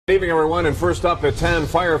Good evening, everyone, and first up at 10,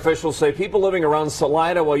 fire officials say people living around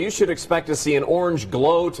Salida, well, you should expect to see an orange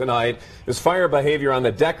glow tonight as fire behavior on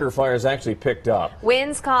the Decker fire has actually picked up.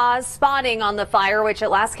 Winds caused spotting on the fire, which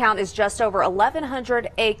at last count is just over 1,100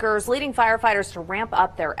 acres, leading firefighters to ramp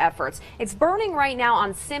up their efforts. It's burning right now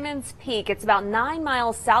on Simmons Peak. It's about 9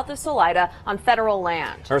 miles south of Salida on federal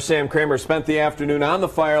land. Our Sam Kramer spent the afternoon on the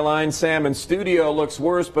fire line. Sam, in studio looks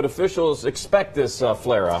worse, but officials expect this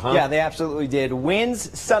flare-up, huh? Yeah, they absolutely did.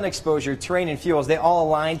 Winds, sun exposure, terrain, and fuels, they all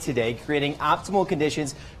aligned today, creating optimal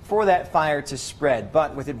conditions for that fire to spread.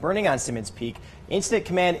 But with it burning on Simmons Peak, Incident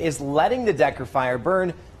Command is letting the Decker fire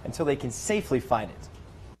burn until they can safely fight it.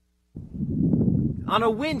 On a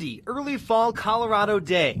windy, early fall Colorado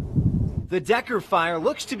day, the Decker fire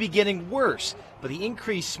looks to be getting worse, but the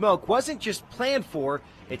increased smoke wasn't just planned for,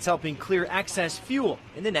 it's helping clear excess fuel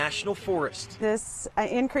in the national forest. This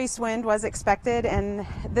increased wind was expected, and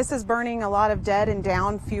this is burning a lot of dead and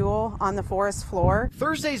down fuel on the forest floor.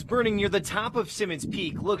 Thursday's burning near the top of Simmons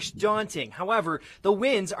Peak looks daunting. However, the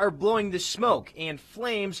winds are blowing the smoke and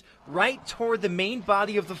flames right toward the main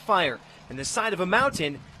body of the fire, and the side of a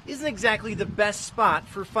mountain isn't exactly the best spot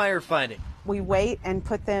for firefighting. We wait and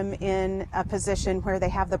put them in a position where they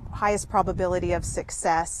have the highest probability of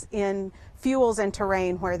success in fuels and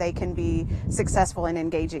terrain where they can be successful in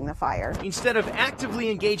engaging the fire. Instead of actively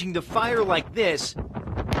engaging the fire like this,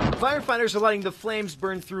 firefighters are letting the flames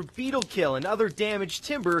burn through beetle kill and other damaged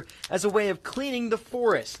timber as a way of cleaning the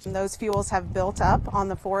forest. And those fuels have built up on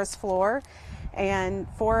the forest floor, and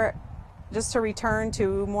for just to return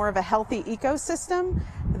to more of a healthy ecosystem,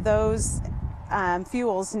 those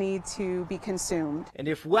fuels need to be consumed. And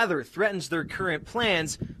if weather threatens their current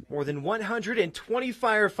plans, more than 120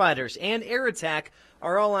 firefighters and air attack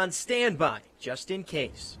are all on standby just in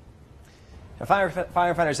case. Now,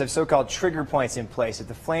 firefighters have so-called trigger points in place. If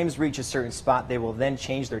the flames reach a certain spot, they will then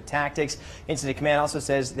change their tactics. Incident Command also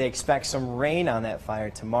says they expect some rain on that fire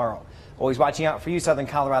tomorrow. Always watching out for you, Southern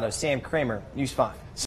Colorado. Sam Kramer, News 5.